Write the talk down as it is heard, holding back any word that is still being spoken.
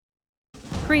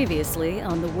Previously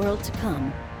on The World to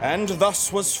Come. And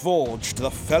thus was forged the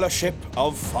Fellowship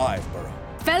of Fiveborough.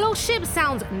 Fellowship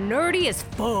sounds nerdy as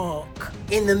fuck.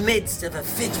 In the midst of a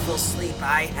fitful sleep,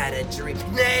 I had a dream.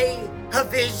 Nay, a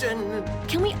vision.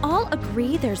 Can we all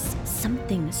agree there's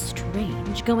something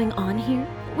strange going on here?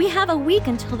 We have a week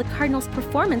until the Cardinals'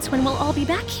 performance when we'll all be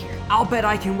back here. I'll bet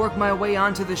I can work my way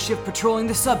onto the ship patrolling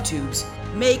the subtubes.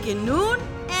 Make it noon,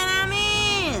 and I'm in.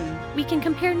 We can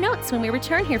compare notes when we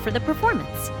return here for the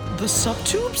performance. The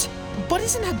subtubes? But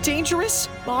isn't that dangerous?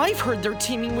 I've heard they're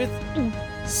teaming with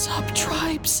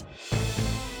sub-tribes.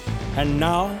 And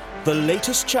now, the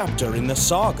latest chapter in the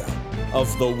saga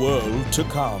of The World to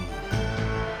Come.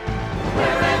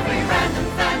 Where every random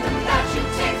fandom that you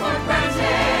take for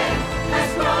granted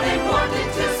has grown and morphed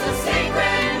into some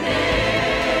sacred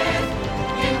myth.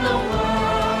 In the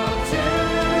world to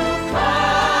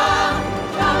come,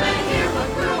 come and hear what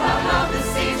grew out of the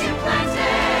seeds you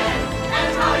planted, and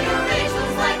how your age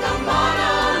looks like a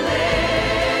monolith.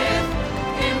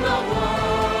 In the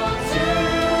world to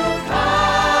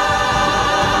come.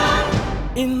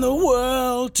 In the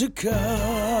world to come.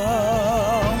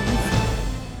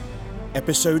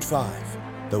 Episode 5,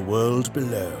 The World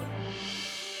Below.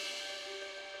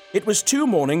 It was 2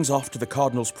 mornings after the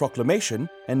Cardinal's proclamation,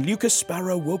 and Lucas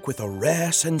Sparrow woke with a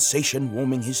rare sensation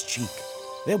warming his cheek.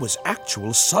 There was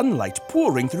actual sunlight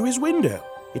pouring through his window.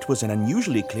 It was an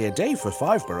unusually clear day for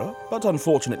Fiveborough, but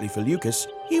unfortunately for Lucas,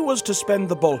 he was to spend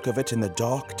the bulk of it in the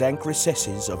dark, dank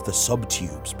recesses of the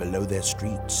subtubes below their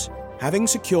streets. Having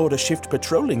secured a shift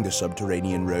patrolling the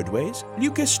subterranean roadways,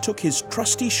 Lucas took his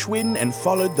trusty Schwinn and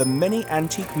followed the many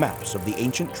antique maps of the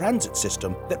ancient transit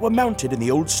system that were mounted in the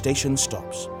old station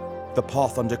stops. The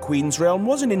path under Queen's Realm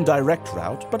was an indirect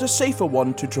route, but a safer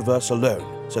one to traverse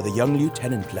alone, so the young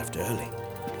lieutenant left early.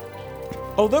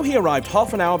 Although he arrived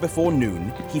half an hour before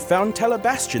noon, he found Teller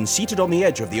Bastian seated on the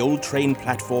edge of the old train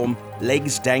platform,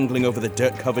 legs dangling over the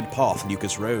dirt-covered path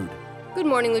Lucas rode. Good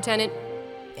morning, Lieutenant.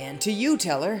 And to you,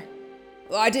 Teller.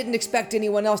 I didn't expect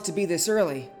anyone else to be this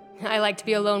early. I like to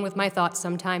be alone with my thoughts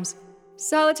sometimes.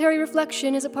 Solitary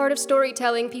reflection is a part of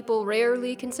storytelling people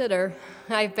rarely consider.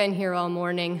 I've been here all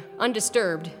morning,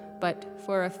 undisturbed, but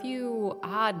for a few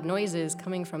odd noises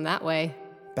coming from that way.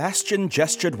 Bastian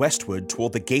gestured westward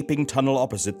toward the gaping tunnel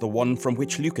opposite the one from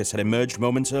which Lucas had emerged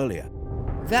moments earlier.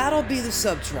 That'll be the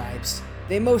subtribes.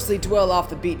 They mostly dwell off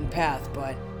the beaten path,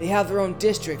 but they have their own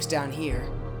districts down here.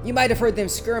 You might have heard them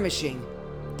skirmishing.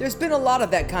 There's been a lot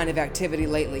of that kind of activity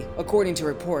lately, according to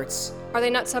reports. Are they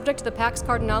not subject to the Pax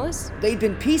Cardinalis? They'd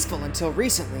been peaceful until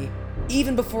recently.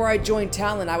 Even before I joined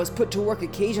Talon, I was put to work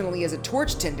occasionally as a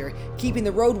torch tender, keeping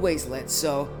the roadways lit,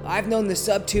 so I've known the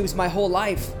subtubes my whole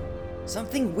life.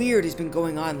 Something weird has been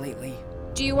going on lately.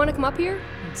 Do you want to come up here?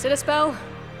 Sit a spell?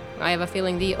 I have a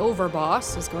feeling the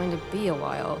overboss is going to be a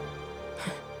while.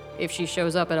 If she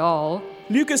shows up at all.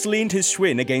 Lucas leaned his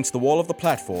Schwinn against the wall of the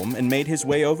platform and made his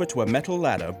way over to a metal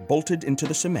ladder bolted into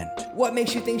the cement. What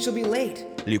makes you think she'll be late?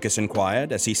 Lucas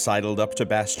inquired as he sidled up to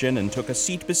Bastian and took a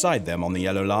seat beside them on the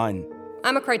yellow line.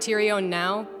 I'm a Criterion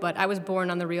now, but I was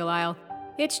born on the Real Isle.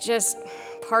 It's just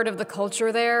part of the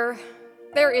culture there.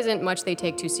 There isn't much they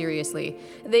take too seriously.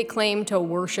 They claim to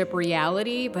worship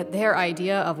reality, but their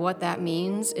idea of what that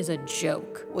means is a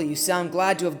joke. Well, you sound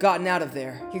glad to have gotten out of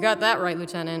there. You got that right,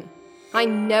 Lieutenant. I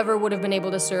never would have been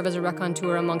able to serve as a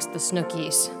raconteur amongst the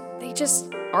Snookies. They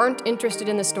just aren't interested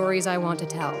in the stories I want to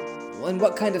tell. Well, and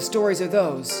what kind of stories are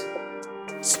those?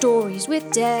 Stories with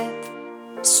depth,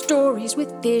 stories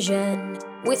with vision,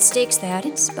 with stakes that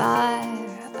inspire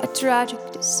a tragic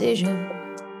decision,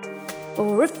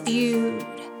 or a feud,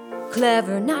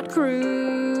 clever, not crude.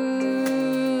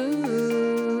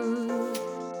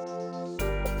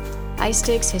 High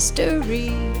stakes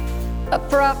history, a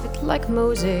prophet like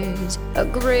Moses, a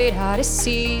great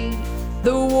Odyssey,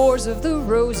 the wars of the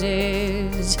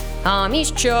roses,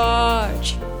 Amish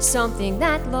charge, something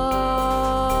that large.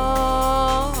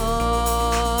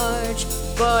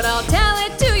 But I'll tell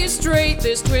it to you straight,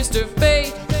 this twist of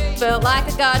fate felt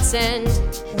like a godsend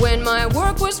when my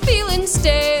work was feeling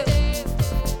stale.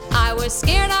 I was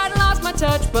scared I'd lost my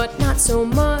touch, but not so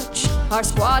much. Our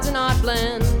squad's an odd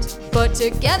blend, but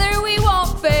together we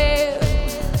won't fail.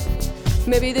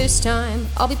 Maybe this time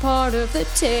I'll be part of the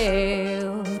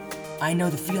tale. I know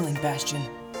the feeling, Bastian.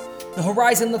 The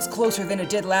horizon looks closer than it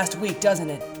did last week, doesn't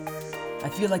it? I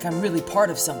feel like I'm really part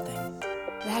of something.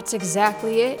 That's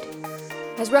exactly it.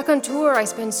 As raconteur, I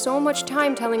spend so much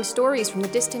time telling stories from the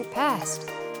distant past.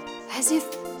 As if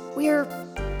we're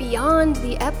beyond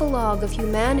the epilogue of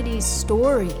humanity's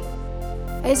story.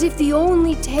 As if the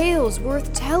only tales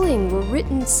worth telling were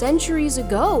written centuries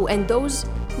ago, and those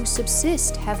who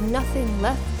subsist have nothing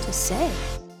left to say.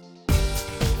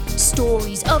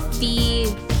 Stories of fear,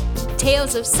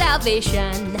 tales of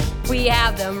salvation, we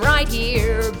have them right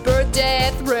here. Birth,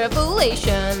 death,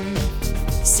 revelation,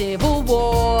 civil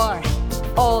war,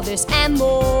 all this and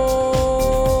more.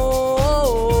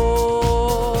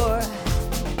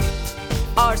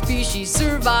 Our species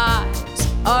survives,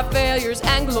 our failures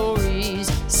and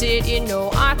glories sit in no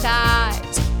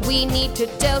archives. We need to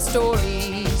tell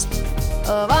stories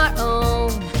of our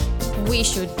own. We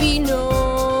should be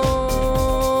known.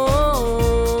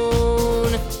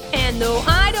 And though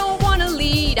I don't want to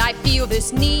lead, I feel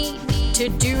this need to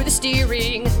do the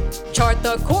steering. Chart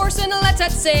the course and let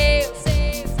set sail.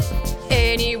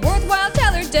 Any worthwhile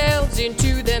teller delves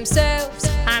into themselves.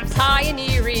 I'm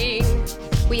pioneering.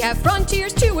 We have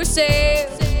frontiers to assail.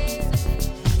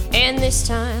 And this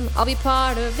time I'll be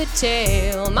part of the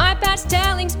tale. My past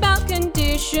telling's about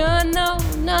condition. No,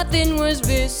 nothing was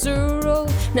visceral,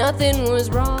 nothing was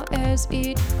raw as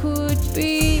it could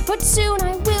be. But soon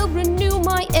I will renew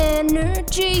my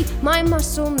energy. My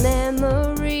muscle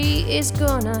memory is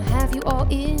gonna have you all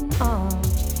in awe.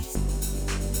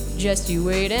 Just you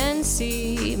wait and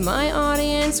see, my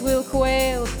audience will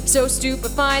quail. So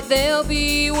stupefied they'll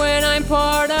be when I'm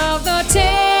part of the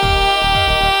tale.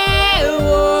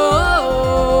 Whoa,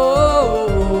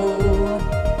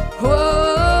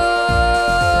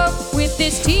 whoa. With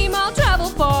this team I'll travel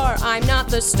far. I'm not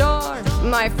the star,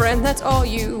 my friend, that's all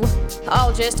you.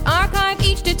 I'll just archive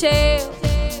each detail.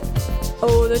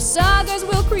 Oh, the sagas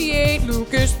we'll create,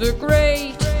 Lucas the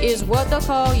Great is what they'll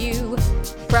call you.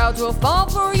 Crowds will fall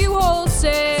for you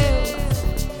wholesale.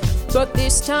 But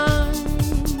this time,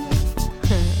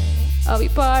 I'll be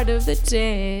part of the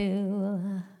tale.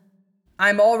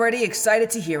 I'm already excited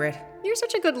to hear it. You're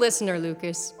such a good listener,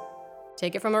 Lucas.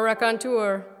 Take it from a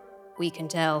raconteur. We can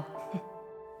tell.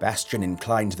 Bastion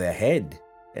inclined their head,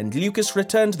 and Lucas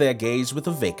returned their gaze with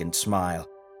a vacant smile.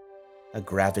 A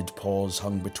gravid pause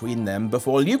hung between them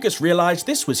before Lucas realized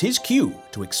this was his cue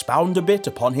to expound a bit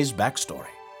upon his backstory.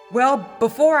 Well,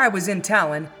 before I was in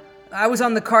Talon, I was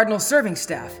on the Cardinal's serving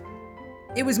staff.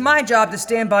 It was my job to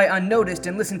stand by unnoticed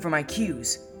and listen for my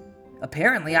cues.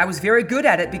 Apparently, I was very good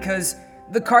at it because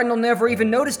the Cardinal never even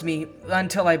noticed me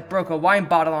until I broke a wine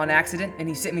bottle on accident and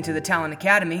he sent me to the Talon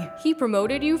Academy. He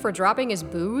promoted you for dropping his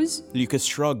booze? Lucas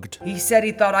shrugged. He said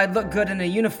he thought I'd look good in a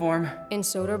uniform. In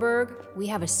Soderbergh, we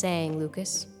have a saying,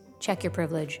 Lucas. Check your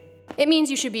privilege. It means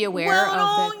you should be aware of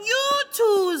Well, you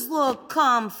twos look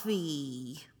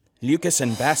comfy. Lucas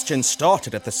and Bastion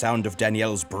started at the sound of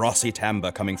Danielle's brassy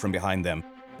timbre coming from behind them.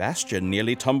 Bastion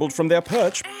nearly tumbled from their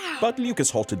perch, but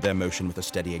Lucas halted their motion with a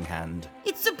steadying hand.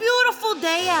 It's a beautiful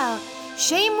day out.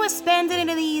 Shame we're spending it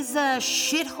in these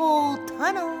shithole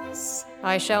tunnels.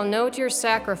 I shall note your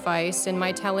sacrifice in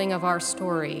my telling of our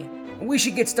story. We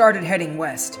should get started heading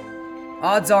west.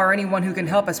 Odds are anyone who can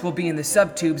help us will be in the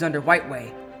subtubes under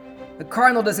Whiteway. The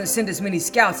Cardinal doesn't send as many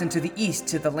scouts into the east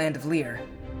to the land of Lear.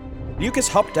 Lucas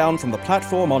hopped down from the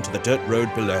platform onto the dirt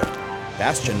road below.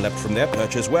 Bastion leapt from their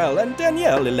perch as well, and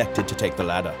Danielle elected to take the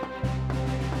ladder.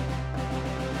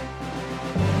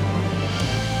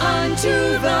 Unto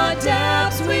the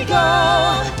depths we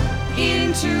go,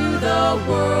 into the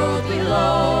world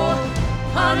below,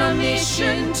 on a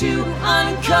mission to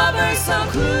uncover some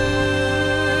clues.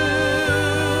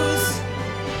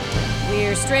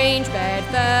 We're strange, bad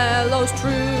fellows,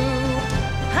 true.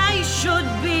 I should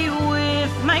be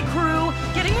with my crew,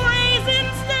 getting raised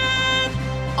instead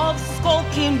of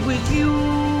skulking with you.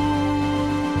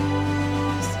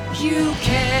 You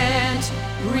can't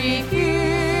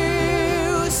refuse.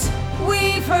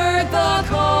 We've heard the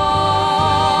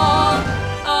call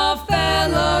of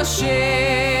fellowship.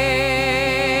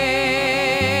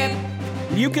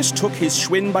 Lucas took his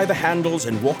Schwinn by the handles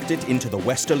and walked it into the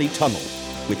westerly tunnel,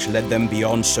 which led them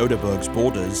beyond Soderbergh's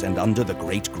borders and under the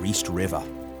Great Greased River.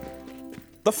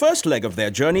 The first leg of their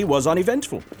journey was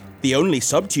uneventful. The only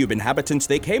subtube inhabitants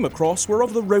they came across were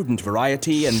of the rodent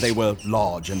variety, and they were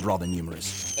large and rather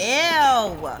numerous. Ew!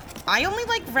 I only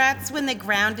like rats when they're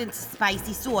ground into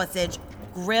spicy sausage,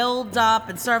 grilled up,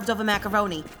 and served over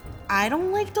macaroni. I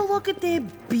don't like to look at their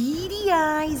beady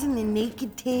eyes and their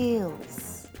naked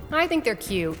tails. I think they're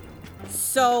cute.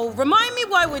 So, remind me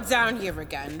why we're down here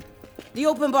again. The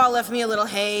open bar left me a little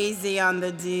hazy on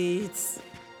the deets.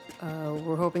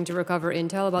 We're hoping to recover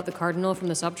intel about the Cardinal from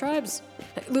the subtribes.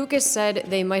 Lucas said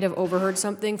they might have overheard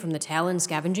something from the Talon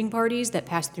scavenging parties that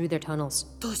passed through their tunnels.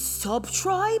 The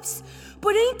subtribes?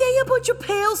 But ain't they a bunch of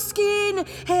pale-skinned,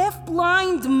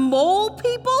 half-blind mole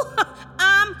people?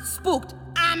 I'm spooked.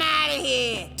 I'm out of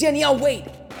here. Danielle, wait!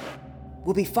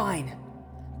 We'll be fine.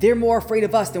 They're more afraid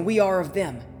of us than we are of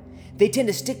them. They tend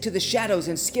to stick to the shadows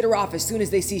and skitter off as soon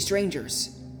as they see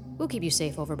strangers. We'll keep you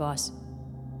safe, Overboss.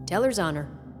 Teller's honor.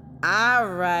 All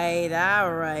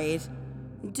right.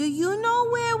 Do you know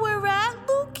where we're at,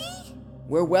 Lukey?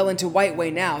 We're well into White Way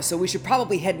now, so we should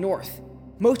probably head north.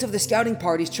 Most of the scouting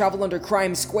parties travel under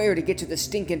Crime Square to get to the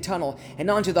Stinkin' Tunnel and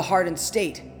onto the Hardened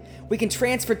State. We can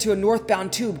transfer to a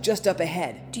northbound tube just up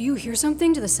ahead. Do you hear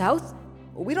something to the south?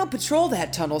 We don't patrol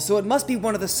that tunnel, so it must be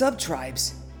one of the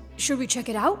sub-tribes. Should we check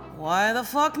it out? Why the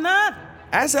fuck not?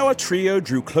 As our trio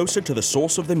drew closer to the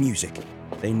source of the music,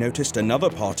 they noticed another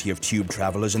party of tube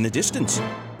travelers in the distance.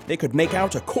 They could make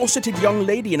out a corseted young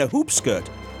lady in a hoop skirt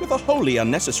with a wholly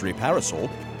unnecessary parasol,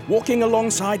 walking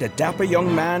alongside a dapper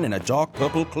young man in a dark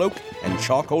purple cloak and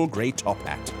charcoal grey top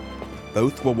hat.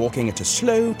 Both were walking at a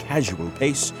slow, casual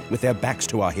pace with their backs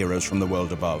to our heroes from the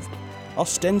world above,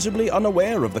 ostensibly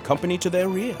unaware of the company to their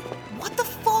rear. What the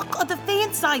fuck are the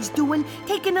fan size doing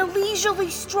taking a leisurely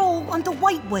stroll on the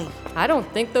White Way? I don't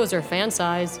think those are fan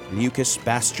size. Lucas,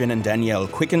 Bastian, and Danielle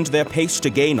quickened their pace to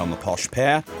gain on the posh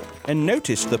pair, and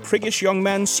noticed the priggish young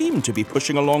man seemed to be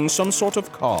pushing along some sort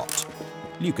of cart.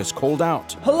 Lucas called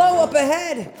out, Hello up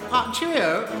ahead!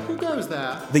 Cheerio, who goes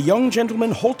there? The young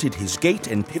gentleman halted his gait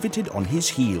and pivoted on his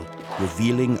heel,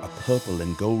 revealing a purple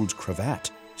and gold cravat,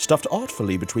 stuffed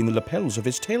artfully between the lapels of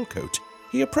his tailcoat.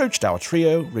 He approached our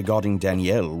trio, regarding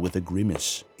Danielle with a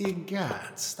grimace.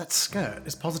 Egads, that skirt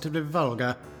is positively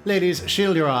vulgar. Ladies,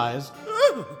 shield your eyes.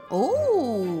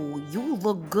 Oh, you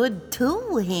look good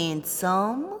too,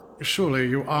 handsome. Surely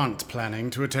you aren't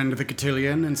planning to attend the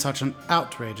cotillion in such an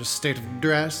outrageous state of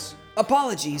dress?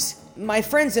 Apologies. My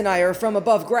friends and I are from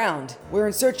above ground. We're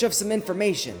in search of some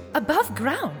information. Above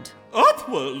ground?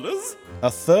 Upworlders? A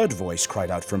third voice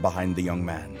cried out from behind the young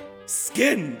man.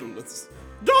 Scandalous!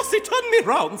 Darcy, turn me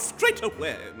round straight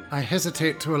away. I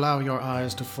hesitate to allow your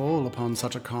eyes to fall upon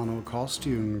such a carnal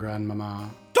costume,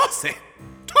 Grandmama. Darcy,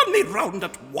 turn me round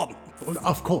at once.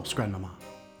 Of course, Grandmama.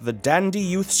 The dandy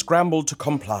youth scrambled to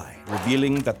comply,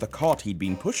 revealing that the cart he'd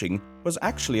been pushing was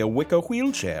actually a wicker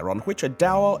wheelchair on which a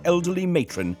dour elderly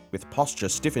matron, with posture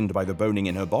stiffened by the boning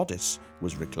in her bodice,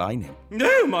 was reclining.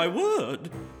 Oh, my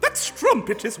word! That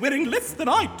strumpet is wearing less than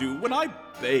I do when I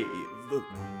bathe.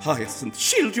 Hyacinth,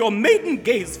 shield your maiden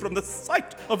gaze from the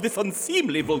sight of this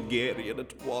unseemly vulgarian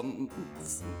at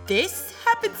once. This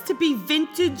happens to be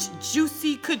vintage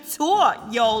juicy couture,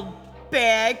 you old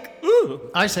bag.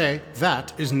 I say,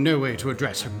 that is no way to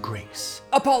address her grace.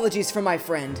 Apologies for my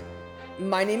friend.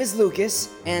 My name is Lucas,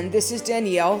 and this is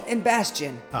Danielle and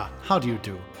Bastian. How do you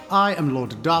do? I am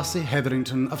Lord Darcy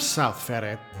Hetherington of South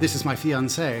Ferry. This is my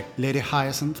fiancée, Lady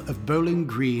Hyacinth of Bowling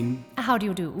Green. How do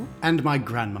you do? And my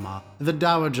grandmama, the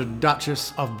Dowager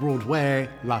Duchess of Broadway,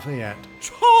 Lafayette.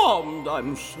 Charmed,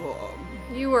 I'm sure.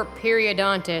 You are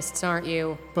periodontists, aren't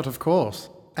you? But of course.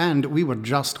 And we were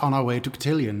just on our way to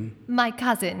Cotillion. My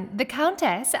cousin, the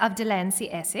Countess of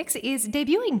Delancey Essex, is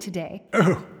debuting today.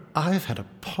 Oh, I've had a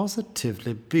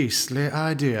positively beastly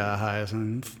idea,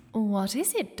 Hyacinth. What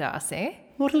is it, Darcy?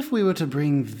 What if we were to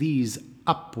bring these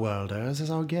Upworlders as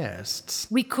our guests?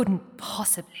 We couldn't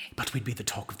possibly. But we'd be the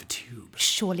talk of the tube.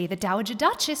 Surely the Dowager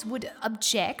Duchess would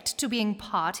object to being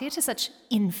party to such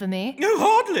infamy. Oh,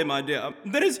 hardly, my dear.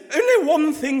 There is only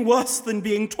one thing worse than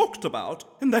being talked about,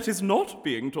 and that is not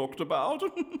being talked about.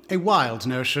 A wild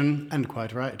notion, and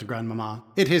quite right, Grandmama.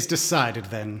 It is decided,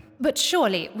 then. But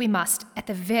surely we must, at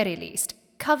the very least,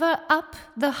 cover up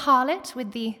the harlot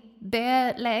with the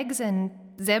bare legs and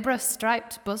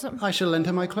zebra-striped bosom. I shall lend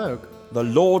her my cloak. The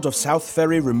Lord of South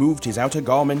Ferry removed his outer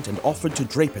garment and offered to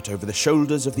drape it over the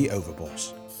shoulders of the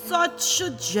overboss. Such a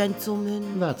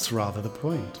gentleman. That's rather the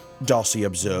point, Darcy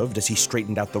observed as he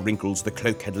straightened out the wrinkles the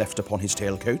cloak had left upon his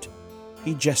tailcoat.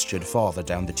 He gestured farther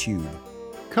down the tube.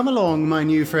 Come along, my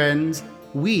new friends.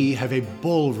 We have a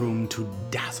ballroom to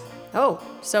dazzle. Oh,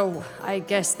 so I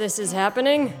guess this is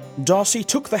happening? Darcy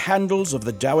took the handles of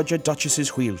the Dowager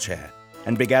Duchess's wheelchair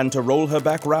and began to roll her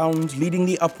back round, leading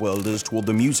the Upworlders toward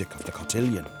the music of the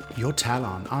cotillion. You're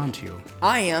Talon, aren't you?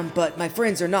 I am, but my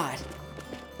friends are not.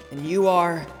 And you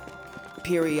are...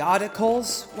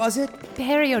 periodicals, was it?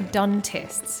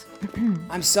 Periodontists.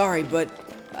 I'm sorry, but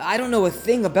I don't know a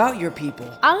thing about your people.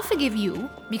 I'll forgive you,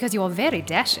 because you're very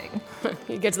dashing.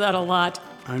 He gets that a lot.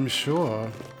 I'm sure.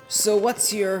 So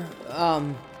what's your,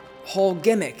 whole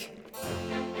gimmick?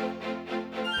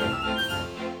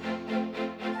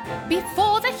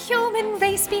 Before the human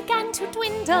race began to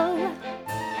dwindle,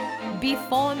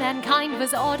 before mankind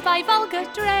was awed by vulgar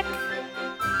dreck,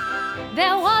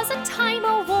 there was a time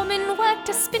a woman worked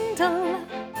a spindle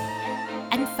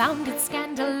and found it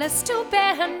scandalous to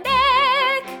bare her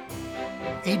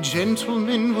neck. A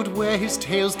gentleman would wear his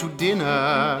tails to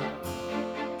dinner,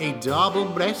 a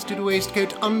double-breasted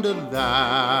waistcoat under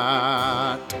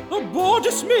that. A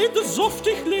bodice made the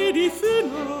zoftig lady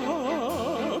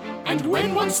thinner, And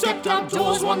when one stepped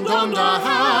outdoors, one donned a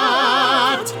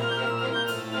hat.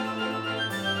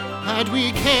 Had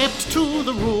we kept to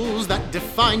the rules that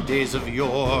defined days of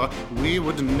yore, we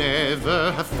would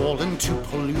never have fallen to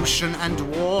pollution and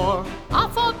war. Our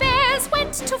forebears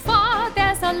went too far,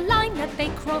 there's a line that they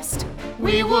crossed.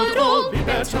 We would all be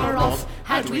better off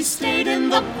had we stayed in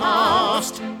the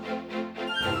past.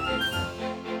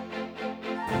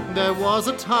 There was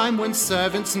a time when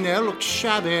servants ne'er looked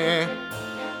shabby.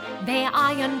 They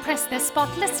iron-pressed their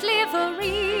spotless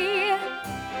livery.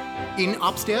 In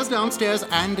upstairs, downstairs,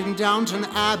 and in Downton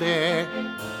Abbey.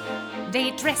 They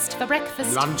dressed for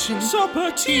breakfast, lunch and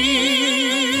supper,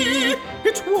 tea.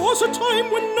 It was a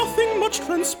time when nothing much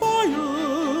transpired.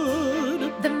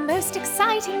 The most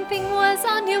exciting thing was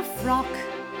a new frock.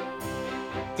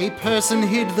 A person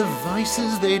hid the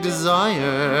vices they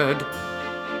desired.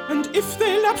 And if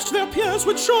they lapsed, their peers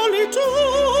would surely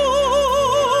talk.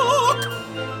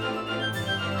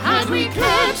 Had we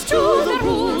kept to the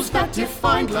rules that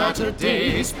defined latter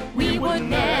days, we would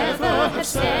never have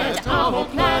set our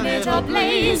planet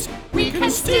ablaze. We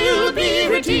can still be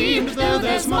redeemed, though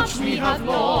there's much we have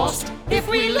lost, if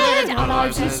we led our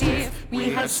lives as if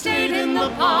we had stayed in the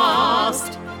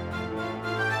past.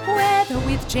 Whether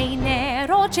with Jane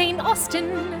Eyre or Jane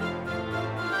Austen,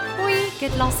 we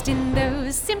get lost in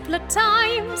those simpler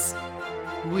times.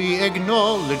 We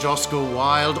acknowledge Oscar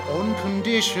Wilde on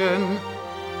condition,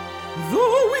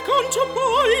 though we can't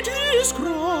abide his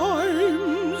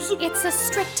crimes. It's a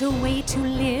stricter way to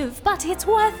live, but it's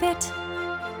worth it.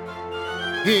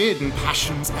 Hidden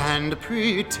passions and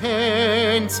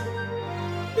pretense.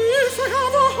 If I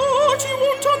have a heart, you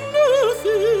won't unearth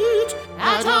it.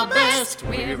 At our best,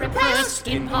 we're repressed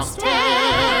in past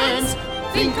tense.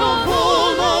 Think of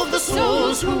all of the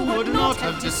souls who would not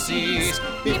have deceased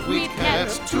if we'd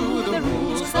kept to the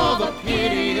rules of a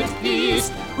period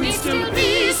peace. We'd still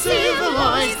be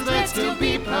civilized, there'd still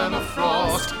be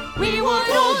permafrost. We would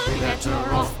all be better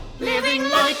off living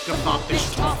like a foppish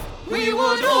toff. We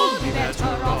would all be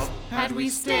better off had we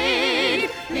stayed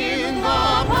in the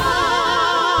past.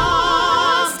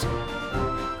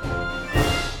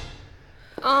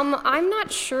 I'm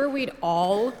not sure we'd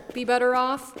all be better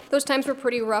off. Those times were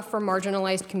pretty rough for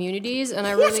marginalized communities, and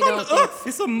I really don't think... What on earth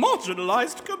is a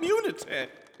marginalized community?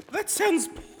 That sounds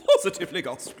positively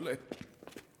ghastly.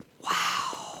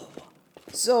 Wow.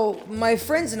 So, my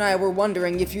friends and I were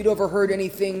wondering if you'd overheard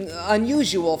anything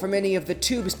unusual from any of the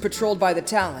tubes patrolled by the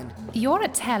Talon. You're a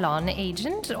Talon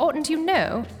agent, oughtn't you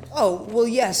know? Oh, well,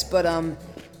 yes, but,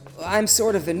 I'm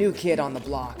sort of the new kid on the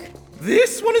block.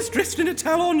 This one is dressed in a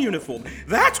Talon uniform.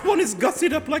 That one is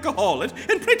gussied up like a harlot.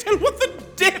 And pray tell, what the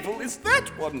devil is that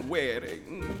one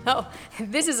wearing? Oh,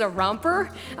 this is a romper.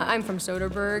 I'm from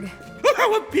Soderbergh. Oh,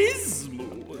 how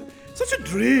abysmal. Such a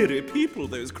dreary people,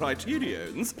 those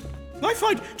Criterions. I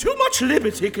find too much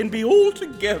liberty can be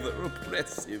altogether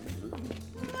oppressive.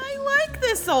 I like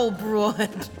this old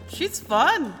broad. She's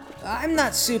fun. I'm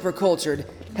not super cultured.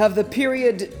 Have the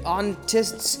period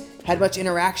ontists had much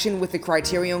interaction with the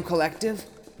Criterion Collective?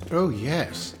 Oh,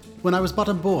 yes. When I was but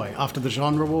a boy after the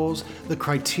genre wars, the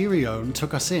Criterion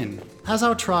took us in. As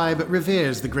our tribe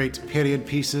reveres the great period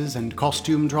pieces and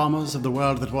costume dramas of the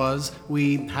world that was,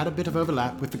 we had a bit of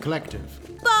overlap with the collective.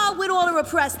 But with all the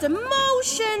repressed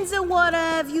emotions and what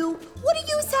have you, what do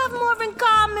you have more in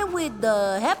common with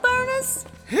the Hepburners?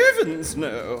 Heavens,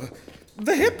 no.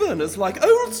 The Hepburners like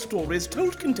old stories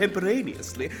told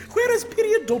contemporaneously, whereas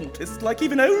periodontists like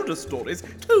even older stories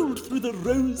told through the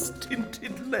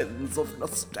rose-tinted lens of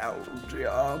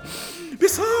nostalgia.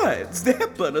 Besides, the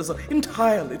Hepburners are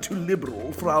entirely too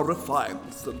liberal for our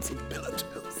refined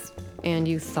sensibilities. And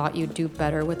you thought you'd do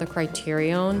better with the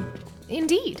Criterion?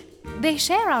 Indeed. They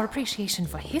share our appreciation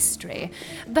for history,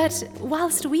 but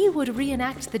whilst we would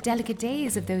reenact the delicate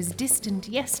days of those distant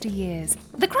yesteryears,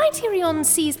 the Criterion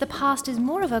sees the past as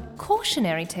more of a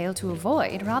cautionary tale to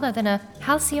avoid rather than a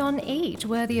halcyon age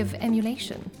worthy of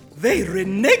emulation. They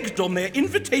reneged on their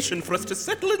invitation for us to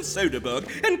settle in Soderbergh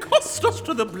and cast us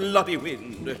to the bloody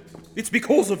wind. It's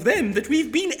because of them that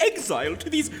we've been exiled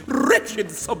to these wretched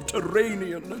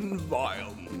subterranean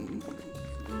environments.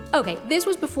 Okay, this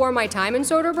was before my time in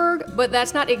Soderbergh, but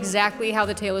that's not exactly how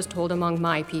the tale is told among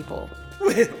my people.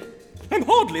 Well, I'm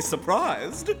hardly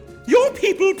surprised. Your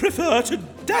people prefer to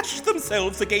dash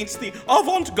themselves against the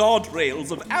avant-garde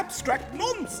rails of abstract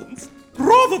nonsense.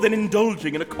 rather than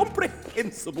indulging in a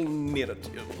comprehensible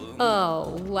narrative.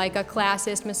 Oh, like a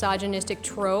classist misogynistic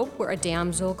trope where a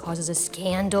damsel causes a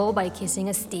scandal by kissing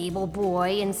a stable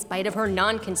boy in spite of her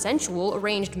non-consensual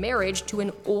arranged marriage to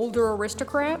an older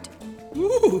aristocrat?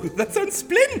 Ooh, that sounds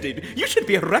splendid. You should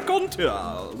be a raconteur.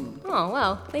 Oh,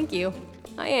 well, thank you.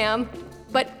 I am.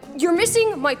 But you're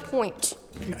missing my point.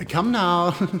 Come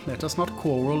now, let us not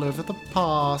quarrel over the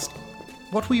past.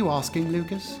 What were you asking,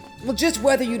 Lucas? Well, just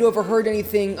whether you'd overheard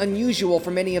anything unusual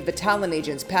from any of the Talon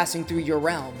agents passing through your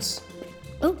realms.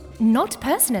 Oh, not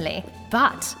personally,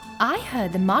 but I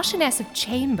heard the Marchioness of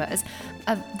Chambers,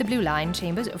 the Blue Line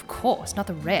Chambers, of course, not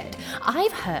the red.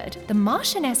 I've heard the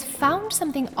Marchioness found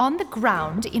something on the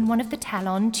ground in one of the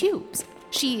Talon tubes.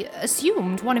 She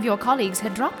assumed one of your colleagues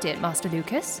had dropped it, Master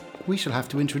Lucas. We shall have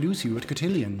to introduce you at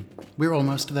Cotillion. We're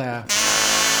almost there.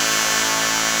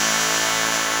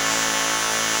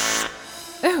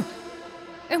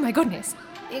 Oh my goodness.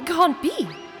 It can't be.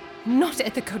 Not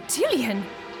at the Cotillion.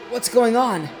 What's going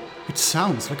on? It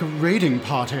sounds like a raiding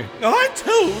party. I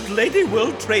told Lady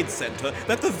World Trade Center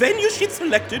that the venue she'd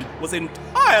selected was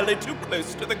entirely too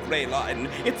close to the Grey Line.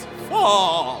 It's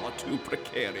far too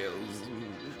precarious.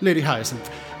 Lady Hyacinth,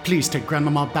 please take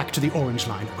Grandmama back to the Orange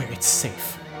Line, where it's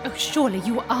safe. Oh, surely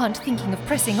you aren't thinking of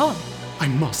pressing on. I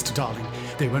must, darling.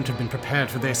 They won't have been prepared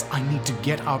for this. I need to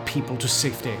get our people to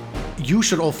safety. You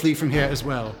should all flee from here as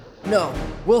well. No,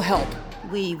 we'll help.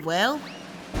 We will?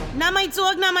 Not my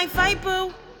dog, not my fight,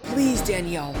 boo. Please,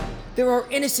 Danielle. There are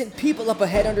innocent people up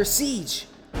ahead under siege.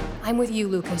 I'm with you,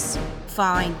 Lucas.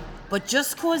 Fine. But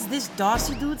just cause this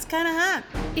Darcy dude's kinda hot.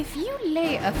 If you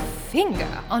lay a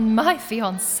finger on my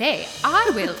fiancé,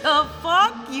 I will... The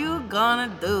fuck you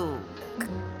gonna do?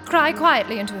 Cry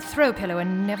quietly into a throw pillow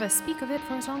and never speak of it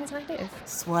for as long as I live.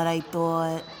 That's what I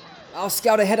thought. I'll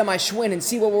scout ahead of my Schwinn and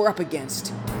see what we're up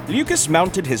against. Lucas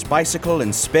mounted his bicycle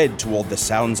and sped toward the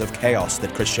sounds of chaos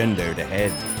that crescendoed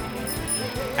ahead.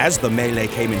 As the melee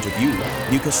came into view,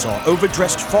 Lucas saw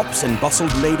overdressed fops and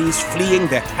bustled ladies fleeing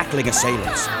their cackling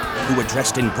assailants, who were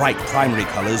dressed in bright primary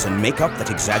colors and makeup that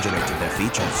exaggerated their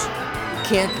features.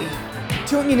 Can't be.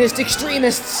 Tunionist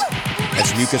extremists!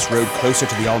 As Lucas rode closer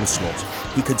to the onslaught,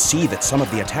 he could see that some of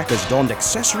the attackers donned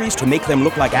accessories to make them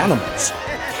look like animals.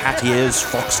 Cat ears,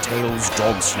 fox tails,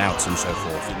 dog snouts, and so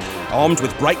forth. Armed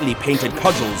with brightly painted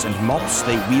cudgels and mops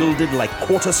they wielded like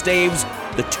quarterstaves,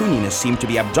 the Tunionists seemed to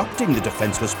be abducting the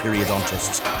defenseless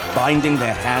periodontists, binding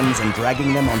their hands and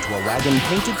dragging them onto a wagon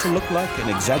painted to look like an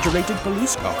exaggerated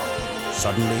police car.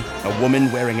 Suddenly, a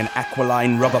woman wearing an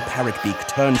aquiline rubber parrot beak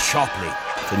turned sharply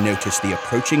to notice the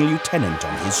approaching lieutenant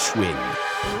on his Schwinn.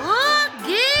 Look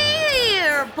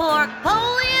here,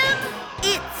 Porkpolian!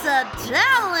 It's a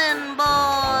Talon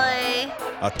boy!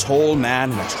 A tall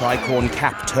man in a tricorn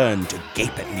cap turned to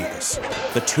gape at Lucas.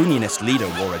 The Tunionist leader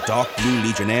wore a dark blue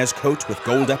Legionnaire's coat with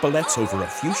gold epaulets over a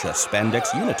fuchsia spandex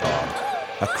unitard.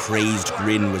 A crazed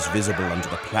grin was visible under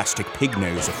the plastic pig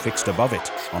nose affixed above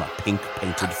it on a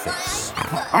pink-painted face.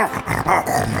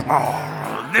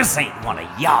 This ain't one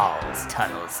of y'all's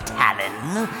tunnels,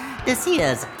 Talon. This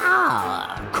here's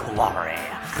our quarry,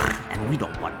 and we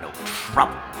don't want no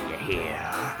trouble, you hear?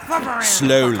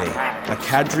 Slowly, a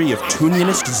cadre of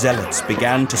Tunionist zealots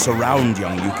began to surround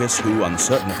young Lucas, who,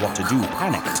 uncertain of what to do,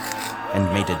 panicked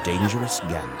and made a dangerous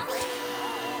gambit.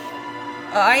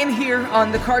 I am here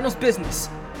on the Cardinal's business.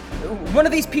 One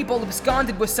of these people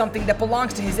absconded with something that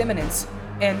belongs to His Eminence,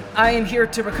 and I am here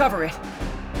to recover it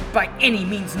by any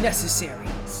means necessary.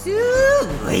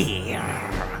 Sweet.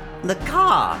 The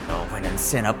Cardinal went and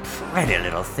sent a pretty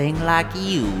little thing like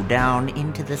you down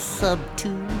into the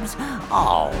sub-tubes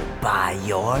all by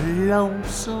your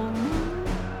lonesome.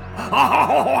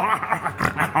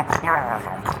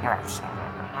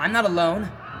 I'm not alone.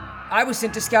 I was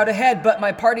sent to scout ahead, but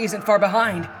my party isn't far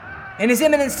behind. And His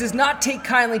Eminence does not take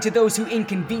kindly to those who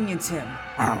inconvenience him.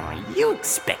 Oh, you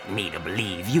expect me to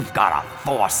believe you've got a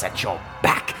force at your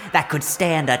back that could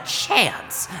stand a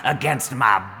chance against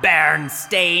my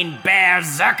Berenstain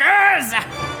Berserkers?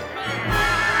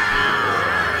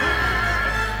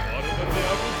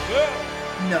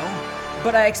 No,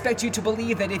 but I expect you to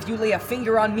believe that if you lay a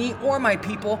finger on me or my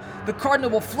people, the Cardinal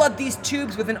will flood these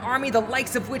tubes with an army the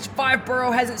likes of which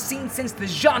Fireborough hasn't seen since the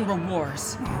Genre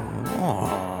Wars.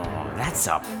 Oh, that's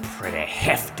a pretty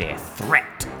hefty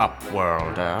threat,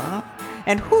 Upworlder.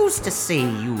 And who's to say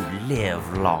you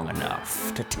live long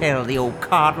enough to tell the old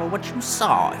Cardinal what you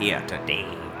saw here today?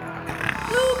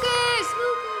 Lucas!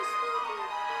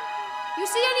 You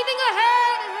see anything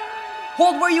ahead?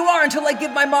 Hold where you are until I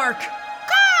give my mark.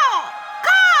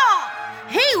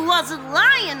 He wasn't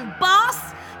lying,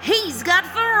 boss. He's got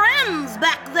friends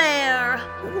back there.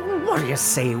 What What do you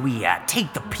say we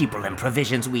take the people and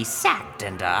provisions we sacked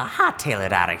and hightail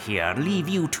it out of here and leave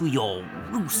you to your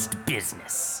roost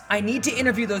business? I need to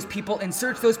interview those people and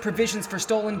search those provisions for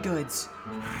stolen goods.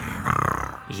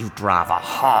 You drive a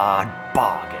hard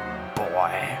bargain,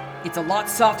 boy. It's a lot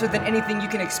softer than anything you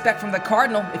can expect from the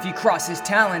Cardinal if you cross his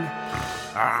talon.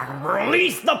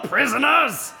 Release the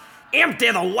prisoners! Empty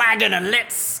the wagon and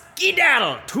let's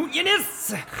skedaddle,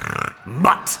 Toonianists!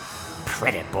 But,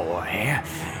 pretty boy,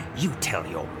 you tell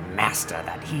your master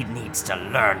that he needs to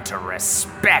learn to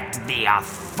respect the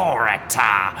authority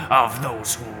of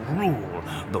those who rule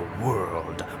the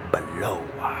world below.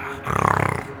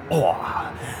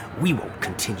 Or we won't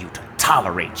continue to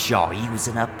tolerate y'all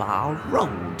using up our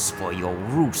roads for your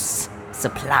Roos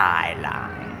supply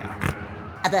line.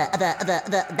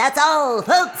 That's all,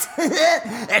 folks.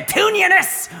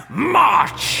 Toonianists,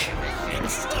 march!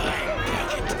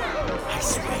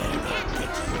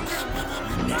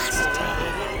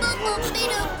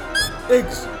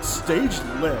 Stage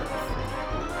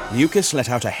left. Lucas let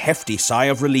out a hefty sigh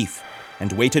of relief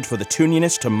and waited for the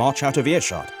Toonianists to march out of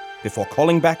earshot before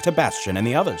calling back to Bastion and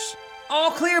the others.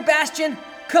 All clear, Bastion.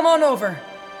 Come on over.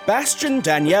 Bastion,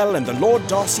 Danielle, and the Lord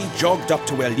Darcy jogged up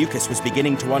to where Lucas was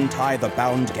beginning to untie the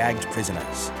bound, gagged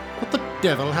prisoners. What the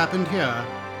devil happened here?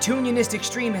 Toonianist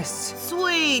extremists.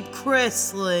 Sweet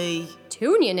Chrisley.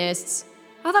 Toonianists?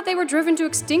 I thought they were driven to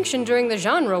extinction during the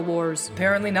genre wars.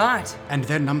 Apparently not. And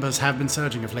their numbers have been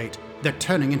surging of late. They're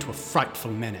turning into a frightful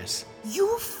menace.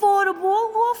 You fought them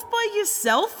all off by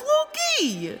yourself,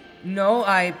 Loki? No,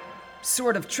 I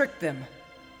sort of tricked them.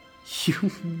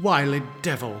 You wily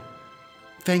devil.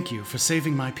 Thank you for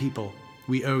saving my people.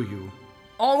 We owe you.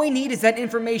 All we need is that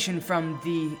information from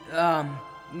the,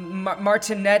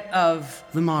 Martinet of...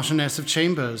 The Marchioness of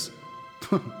Chambers.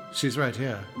 She's right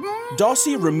here.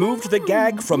 Darcy removed the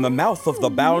gag from the mouth of the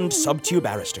bound subtube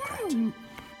aristocrat.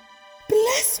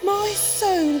 Bless my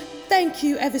soul! Thank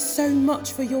you ever so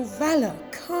much for your valor,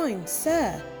 kind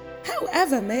sir.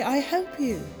 However may I help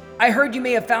you? I heard you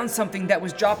may have found something that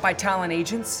was dropped by Talon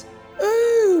agents.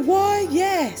 Oh, why,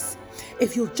 yes.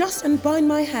 If you'll just unbind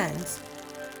my hands.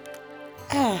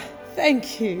 Ah,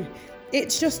 thank you.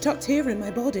 It's just tucked here in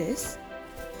my bodice.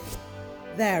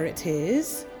 There it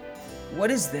is. What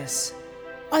is this?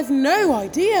 I've no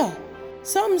idea.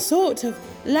 Some sort of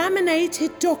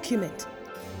laminated document.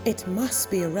 It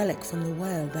must be a relic from the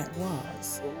world that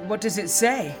was. What does it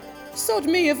say? Sod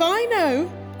me if I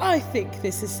know. I think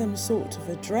this is some sort of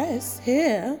address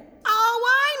here. Oh,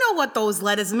 I know what those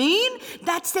letters mean.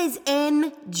 That says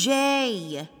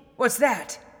NJ. What's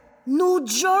that? New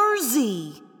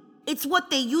Jersey. It's what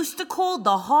they used to call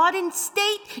the hardened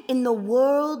state in the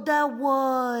world that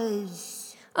was.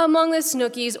 Among the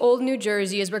Snookies, Old New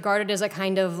Jersey is regarded as a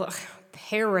kind of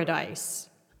paradise.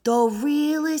 The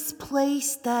realest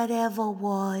place that ever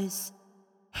was.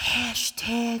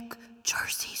 Hashtag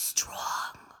Jersey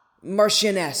Strong.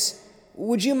 Marchioness,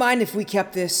 would you mind if we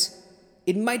kept this?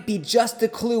 It might be just the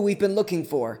clue we've been looking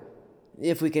for,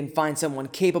 if we can find someone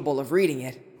capable of reading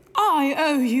it. I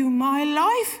owe you my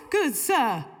life, good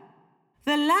sir.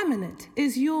 The laminate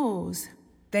is yours.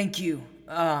 Thank you.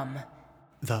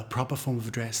 The proper form of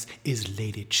address is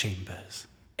Lady Chambers.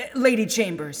 Lady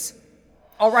Chambers.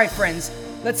 All right, friends.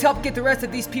 Let's help get the rest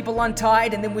of these people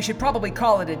untied, and then we should probably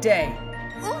call it a day.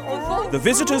 The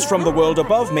visitors from the world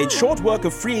above made short work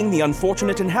of freeing the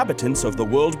unfortunate inhabitants of the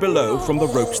world below from the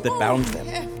ropes that bound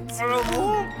them.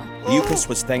 Lucas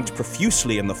was thanked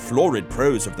profusely in the florid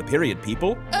prose of the period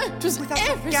people.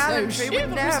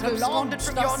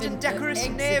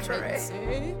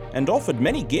 And offered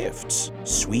many gifts,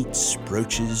 sweets,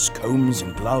 brooches, combs,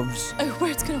 and gloves. Oh,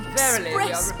 words can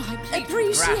express my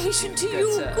appreciation to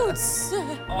you, good sir.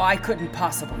 Oh, I couldn't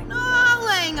possibly. I'll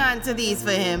hang on to these for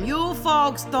him. You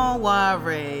folks don't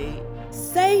worry.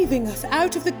 Saving us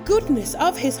out of the goodness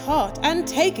of his heart and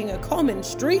taking a common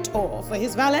street whore for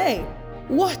his valet.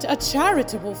 What a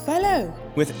charitable fellow!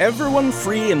 With everyone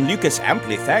free and Lucas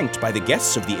amply thanked by the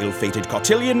guests of the ill-fated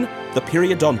cotillion, the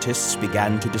periodontists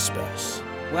began to disperse.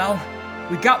 Well,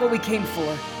 we got what we came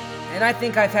for, and I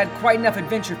think I've had quite enough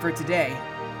adventure for today.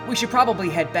 We should probably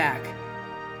head back.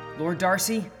 Lord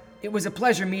Darcy, it was a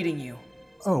pleasure meeting you.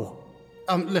 Oh,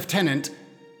 Lieutenant,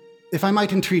 if I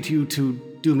might entreat you to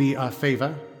do me a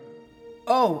favor?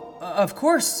 Oh, of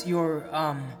course, Your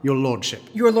Lordship.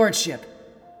 Your Lordship.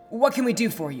 What can we do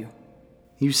for you?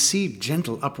 You see,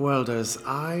 gentle Upworlders,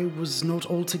 I was not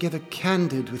altogether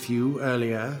candid with you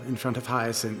earlier in front of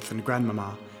Hyacinth and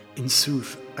Grandmamma. In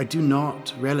sooth, I do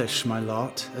not relish my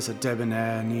lot as a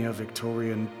debonair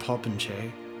neo-Victorian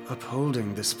popinjay.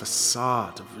 Upholding this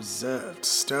facade of reserved,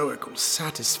 stoical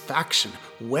satisfaction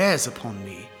wears upon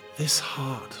me. This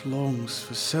heart longs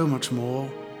for so much more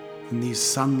than these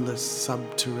sunless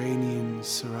subterranean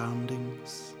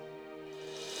surroundings.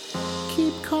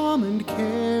 Keep calm and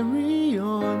carry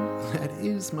on, that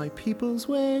is my people's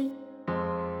way.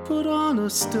 Put on a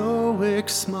stoic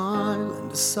smile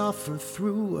and suffer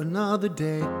through another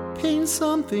day. Pain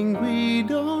something we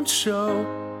don't show.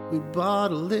 We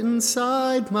bottle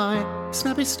inside my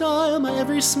snappy style, my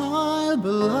every smile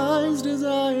belies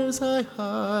desires I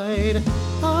hide.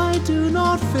 I do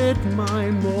not fit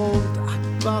my mold, I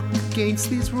buck against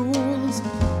these rules.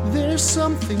 There's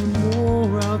something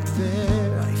more out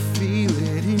there, I feel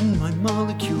it in my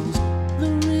molecules.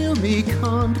 The real me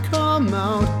can't come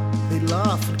out, they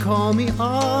laugh and call me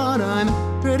odd. I'm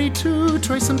ready to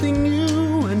try something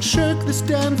new and shirk this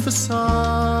damn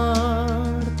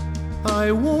facade.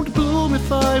 I won't bloom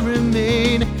if I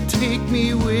remain, take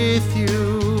me with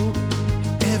you.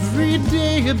 Every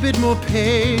day a bit more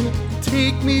pain,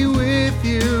 take me with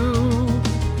you.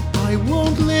 I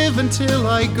won't live until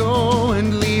I go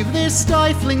and leave this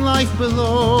stifling life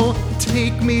below.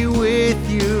 Take me with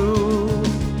you,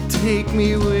 take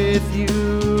me with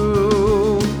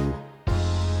you.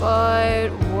 But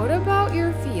what about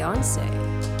your fiancé?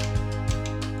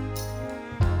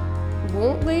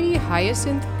 Won't Lady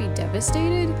Hyacinth be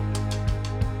devastated?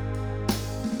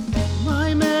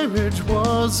 My marriage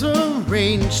was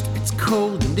arranged, it's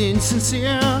cold and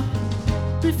insincere.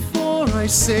 Before I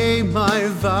say my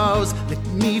vows, let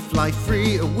me fly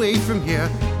free away from here.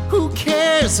 Who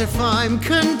cares if I'm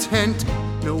content?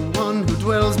 No one who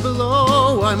dwells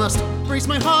below. I must brace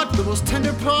my heart, the most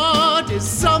tender part is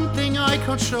something I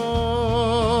can't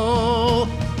show.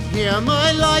 Here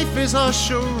my life is a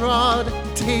charade,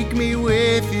 take me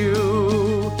with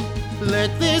you.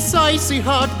 Let this icy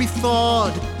heart be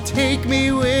thawed, take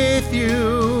me with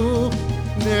you.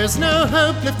 There's no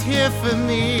hope left here for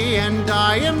me, and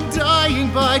I am dying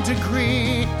by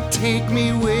degree. Take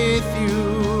me with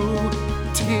you,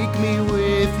 take me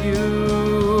with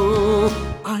you.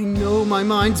 I know my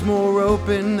mind's more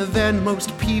open than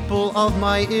most people of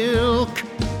my ilk.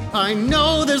 I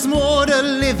know there's more to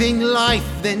living life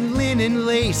than linen,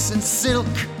 lace, and silk.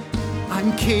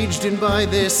 I'm caged in by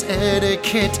this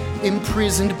etiquette,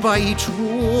 imprisoned by each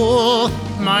rule.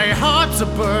 My heart's a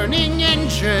burning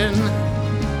engine,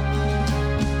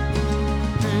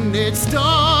 and it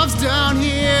starves down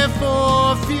here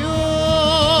for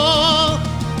fuel.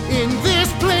 In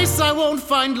this place I won't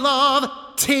find love,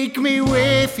 take me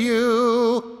with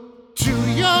you. To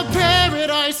your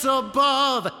paradise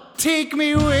above, take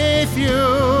me with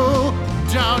you.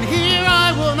 Down here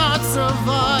I will not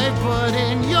survive, but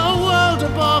in your world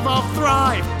above I'll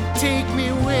thrive. Take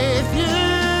me with you.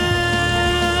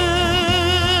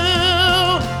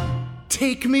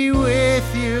 Take me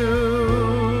with you.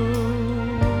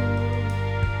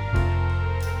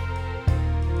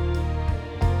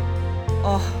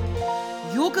 Oh,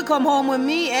 you could come home with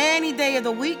me any day of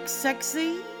the week,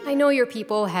 sexy. I know your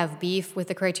people have beef with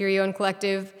the Criterion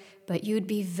Collective, but you'd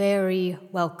be very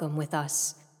welcome with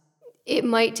us. It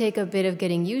might take a bit of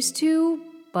getting used to,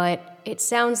 but it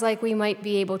sounds like we might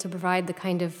be able to provide the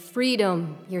kind of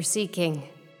freedom you're seeking.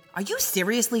 Are you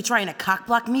seriously trying to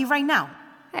cockblock me right now?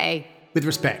 Hey. With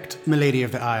respect, Milady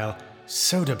of the Isle,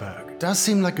 Soderbergh does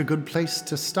seem like a good place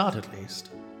to start at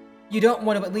least. You don't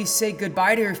want to at least say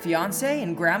goodbye to your fiancé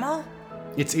and grandma?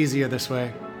 It's easier this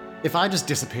way. If I just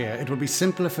disappear, it will be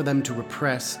simpler for them to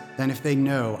repress than if they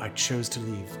know I chose to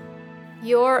leave.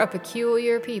 You're a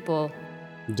peculiar people.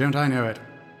 Don't I know it?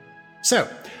 So,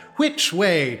 which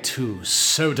way to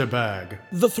Soderbergh?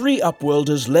 The three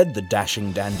Upworlders led the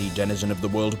dashing dandy denizen of the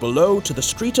world below to the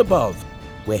street above,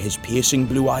 where his piercing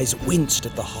blue eyes winced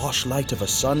at the harsh light of a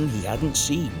sun he hadn't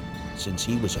seen since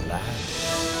he was a lad.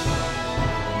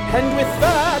 And with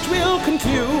that we'll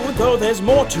conclude, though there's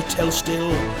more to tell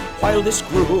still. While this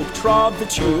group trod the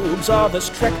tubes of this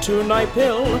trek to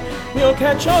Nipil, we'll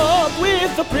catch up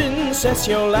with the Princess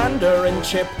Yolanda and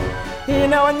Chip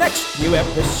in our next new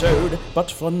episode. But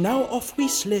for now off we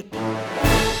slip.